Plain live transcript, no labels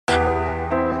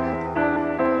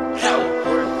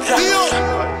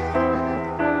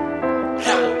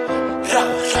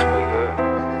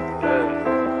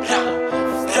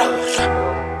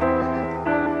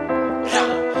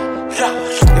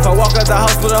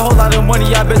a whole lot of money,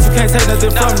 I bet you can't take nothing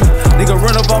from me. Nigga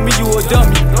run up on me, you a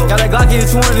dummy. Got that Glock in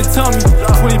you in the tummy.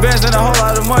 20 bands and a whole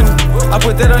lot of money. I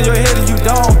put that on your head and you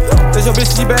don't. Cause your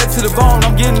bitch, she bad to the bone.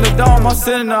 I'm getting the dome, I'm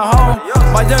sitting at home.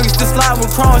 My youngest just slide with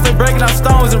crumbs, they breaking out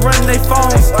stones and running they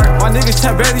phones. My niggas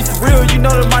champ barely for real, you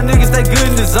know that my niggas, they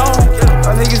good in the zone.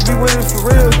 My niggas be with it for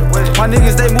real. My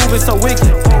niggas, they moving so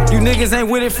wicked. You niggas ain't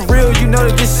with it for real, you know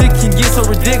that this shit can get so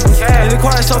ridiculous. And the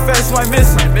car is so fast, you might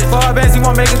miss it. 4 bands, you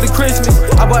won't make it to Christmas.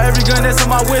 I bought every gun that's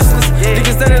on my wish list.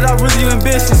 Niggas say that I'm really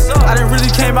ambitious. I done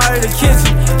really came out of the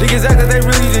kitchen. Niggas act like they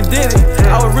really done did it.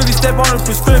 I would really step on the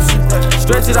prescription.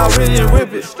 Stretch it out really and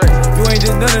rip it. You ain't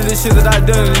did none of this shit that I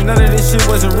done, and none of this shit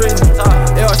wasn't written.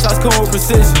 AR shots come with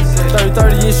precision.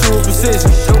 30-30 and shoot with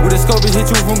precision. With a scope, it hit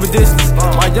you from a distance.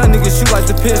 My young niggas shoot like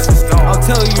the Pistons. I'm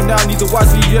telling you now, need to watch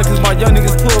me, yeah, cause my young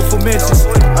niggas pull for mentions.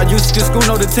 I used to get school,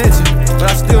 no detention, but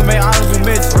I still made honorable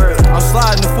mention. I'm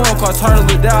sliding the phone call, turning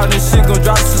it down, this shit gon'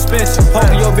 drop the suspension.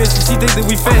 Poking your bitch and she think that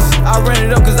we fencing. I ran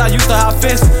it up cause I used to high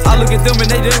fence. I look at them and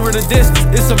they didn't run the distance.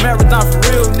 It's a marathon for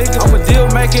real, nigga. I'm a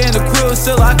deal maker and a quill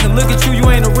seller. I can look at you, you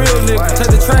ain't a real nigga.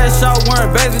 Take the trash out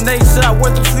wearing bathing ape shit. I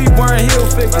went to sleep wearing heel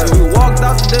figures. We walked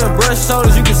out the damn brush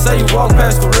shoulders, you can say you walked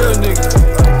past the real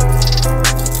nigga.